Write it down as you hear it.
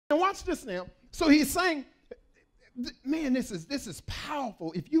And watch this now. So he's saying, man, this is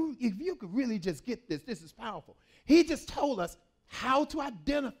powerful. If you could really just get this, this is powerful. He just told us how to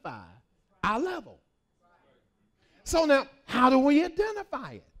identify our level. So now, how do we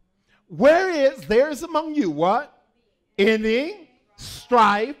identify it? There is among you what? Envying,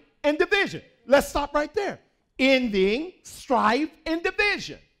 strife, and division. Let's stop right there. Envying, strife, and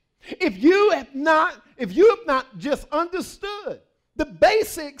division. If you have not just understood the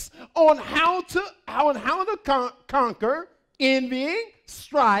basics on how to conquer envying,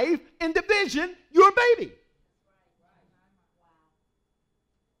 strife, and division, you're a baby.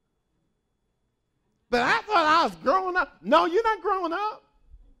 But I thought I was growing up. No, you're not growing up.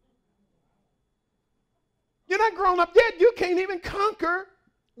 You're not grown up yet. You can't even conquer.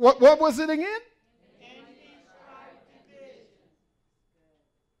 What was it again?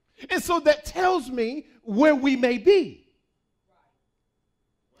 And so that tells me where we may be.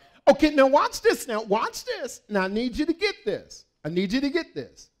 Okay, now watch this now. Watch this. Now I need you to get this. I need you to get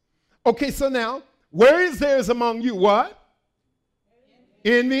this. Okay, so now, there is among you what?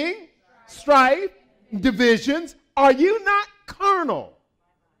 Envying, strife, divisions. Are you not carnal?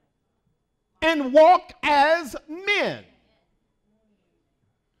 And walk as men.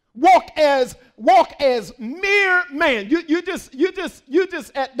 Walk as mere man. You just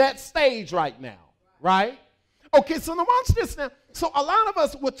at that stage right now, right? Okay, so now watch this now. So a lot of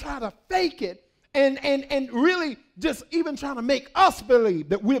us will try to fake it and really just even trying to make us believe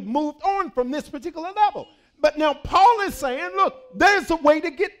that we've moved on from this particular level. But now Paul is saying, look, there's a way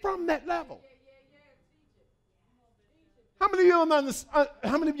to get from that level. How many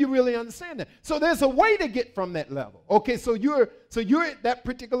of you really understand that? So there's a way to get from that level. Okay, so you're at that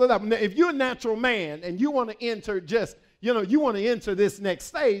particular level. Now, if you're a natural man and you want to enter you want to enter this next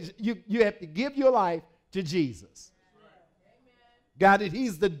stage, you have to give your life to Jesus. Got it?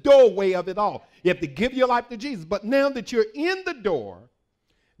 He's the doorway of it all. You have to give your life to Jesus. But now that you're in the door,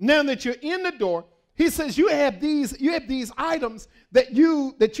 he says you have these items that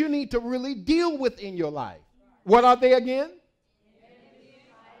you need to really deal with in your life. What are they again?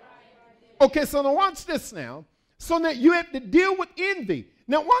 Okay, so now watch this now. So now you have to deal with envy.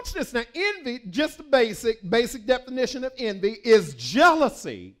 Now watch this now. Envy, just the basic definition of envy is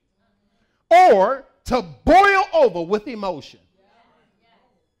jealousy or to boil over with emotion.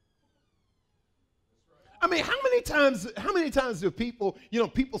 I mean, how many times do people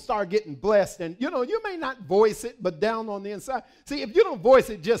start getting blessed and, you may not voice it, but down on the inside. See, if you don't voice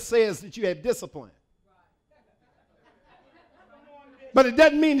it, just says that you have discipline. But it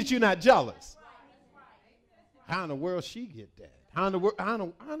doesn't mean that you're not jealous. How in the world she get that? How in the world?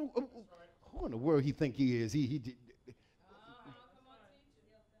 Who in the world he think he is?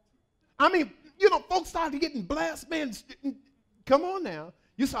 I mean, folks started getting blessed, man. Come on now.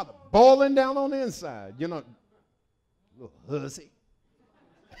 You started boiling down on the inside. Little hussy.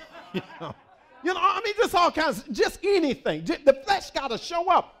 I mean, just all kinds, just anything. The flesh got to show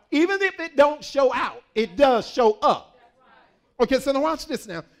up. Even if it don't show out, it does show up. Okay, so now watch this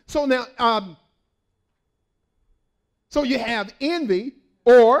now. So now, so you have envy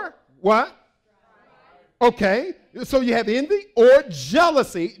or what? Okay, so you have envy or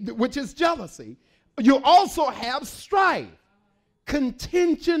jealousy, which is jealousy. You also have strife,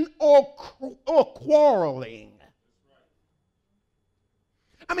 contention or quarreling.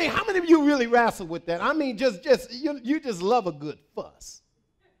 I mean, how many of you really wrestle with that? I mean, you just love a good fuss.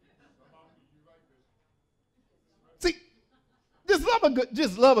 See, just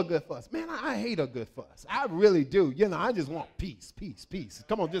love a good fuss. Man, I hate a good fuss. I really do. I just want peace, peace, peace.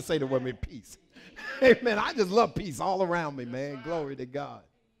 Come on, just say the word with peace. Amen. I just love peace all around me, man. Glory to God.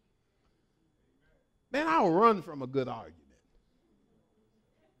 Man, I'll run from a good argument.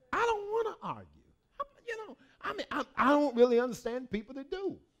 I don't want to argue. I don't really understand people that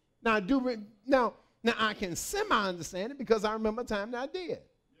do. Now, I can semi-understand it because I remember a time that I did.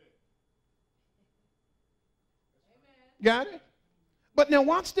 Got it? But now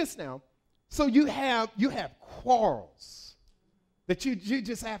watch this now. So you have quarrels that you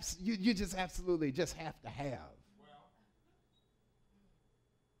just absolutely just have to have.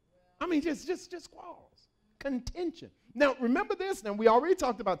 I mean, just quarrels, contention. Now remember this. Now we already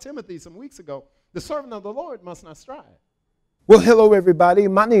talked about Timothy some weeks ago. The servant of the Lord must not strive. Well, hello everybody.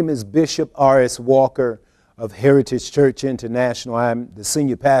 My name is Bishop R.S. Walker of Heritage Church International. I'm the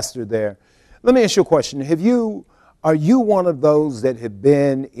senior pastor there. Let me ask you a question. Are you one of those that have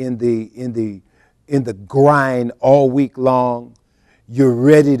been in the grind all week long? You're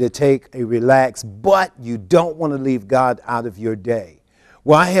ready to take a relax, but you don't want to leave God out of your day.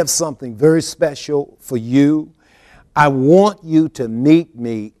 Well, I have something very special for you. I want you to meet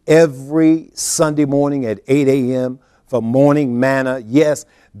me every Sunday morning at 8 a.m. for morning manna. Yes,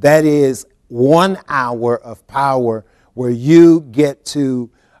 that is 1 hour of power where you get to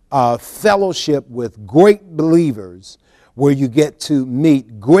fellowship with great believers, where you get to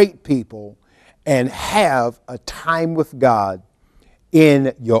meet great people and have a time with God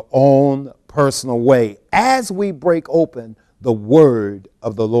in your own personal way as we break open the word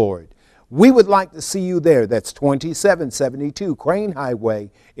of the Lord. We would like to see you there. That's 2772 Crane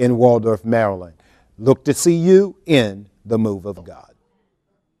Highway in Waldorf, Maryland. Look to see you in the move of God.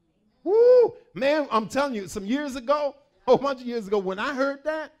 Woo! Man, I'm telling you, some years ago, a whole bunch of years ago, when I heard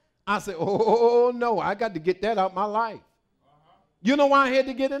that, I said, oh, no, I got to get that out of my life. You know why I had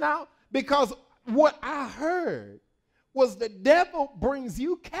to get it out? Because what I heard was the devil brings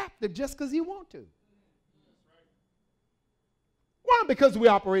you captive just because he wants to. Why? Because we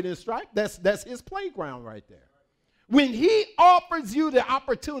operate in strife. That's his playground right there. When he offers you the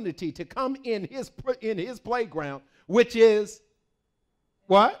opportunity to come in his playground, which is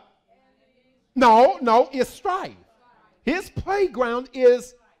what? No, it's strife. His playground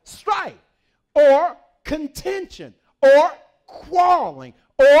is strife or contention or quarreling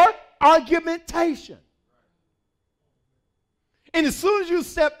or argumentation. And as soon as you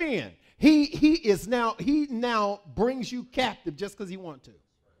step in, he now brings you captive just because he wants to.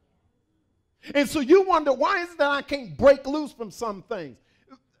 And so you wonder, why is it that I can't break loose from some things?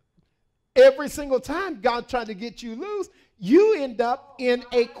 Every single time God tried to get you loose, you end up in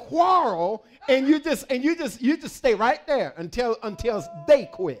a quarrel, and you just stay right there until they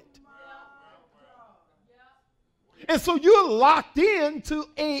quit. And so you're locked into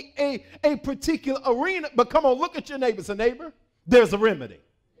a particular arena. But come on, look at your neighbor. Say, neighbor, there's a remedy.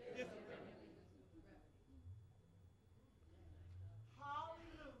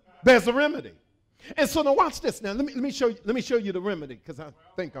 There's a remedy. And so now watch this. Now let me show you the remedy, because I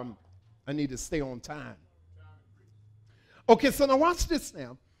think I need to stay on time. Okay, so now watch this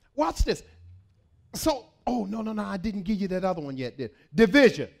now. Watch this. So, oh, no, I didn't give you that other one yet, did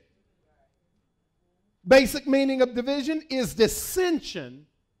division. Basic meaning of division is dissension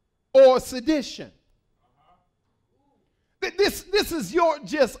or sedition. This is your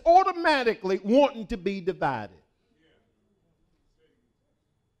just automatically wanting to be divided.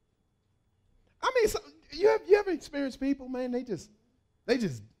 I mean, so you ever experienced people, man? They just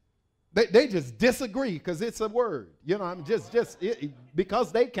disagree because it's a word. You know, I mean,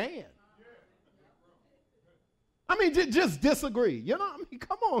 because they can. I mean, just disagree. You know, I mean,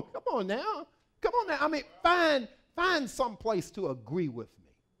 come on now. I mean, find some place to agree with me.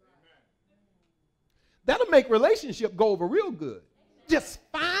 That'll make relationship go over real good. Just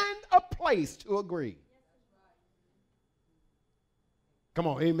find a place to agree. Come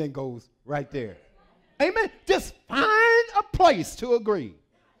on, amen goes right there. Amen. Just find a place to agree.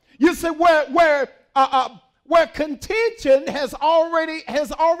 You say where contention has already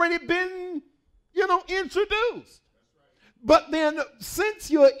been, introduced. But then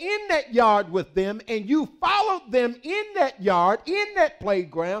since you're in that yard with them and you followed them in that yard, in that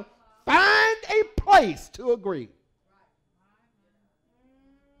playground, find a place to agree.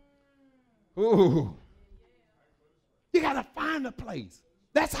 Ooh. You got to find a place.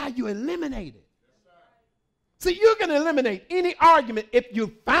 That's how you eliminate it. See, you can eliminate any argument if you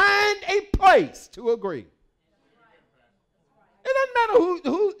find a place to agree. It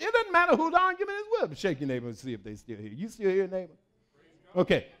doesn't matter who the argument is with. Shake your neighbor and see if they still here. You still here, neighbor?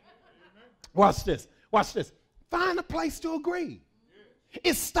 Okay. Watch this. Find a place to agree.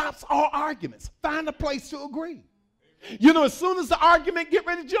 It stops all arguments. Find a place to agree. You know, as soon as the argument get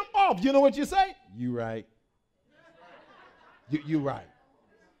ready to jump off, you know what you say? You right. You right.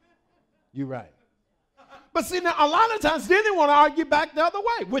 You right. But see, now a lot of times then they want to argue back the other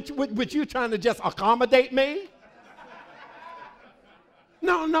way, which you trying to just accommodate me?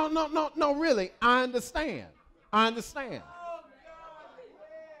 No, really. I understand.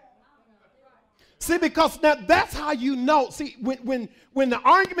 See, because now that's how you know. See, when the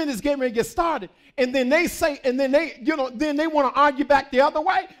argument is getting ready to get started, and then they say, and then they want to argue back the other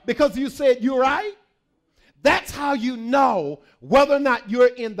way because you said you're right. That's how you know whether or not you're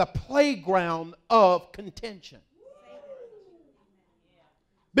in the playground of contention.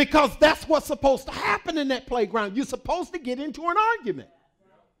 Because that's what's supposed to happen in that playground. You're supposed to get into an argument.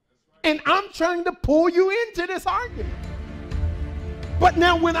 And I'm trying to pull you into this argument. But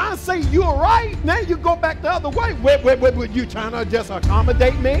now when I say you're right, now you go back the other way. Wait, you trying to just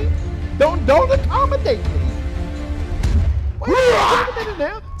accommodate me? Don't accommodate me. Wait a minute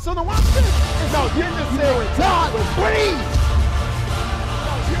now. So now watch this. No, you just said, God, please.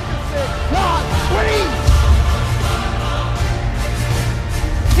 No, you just said, God, please.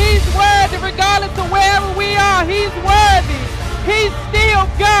 regardless of wherever we are. He's worthy. He's still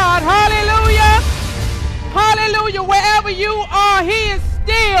God. Hallelujah. Hallelujah. Wherever you are, he is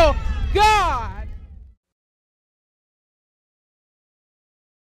still God.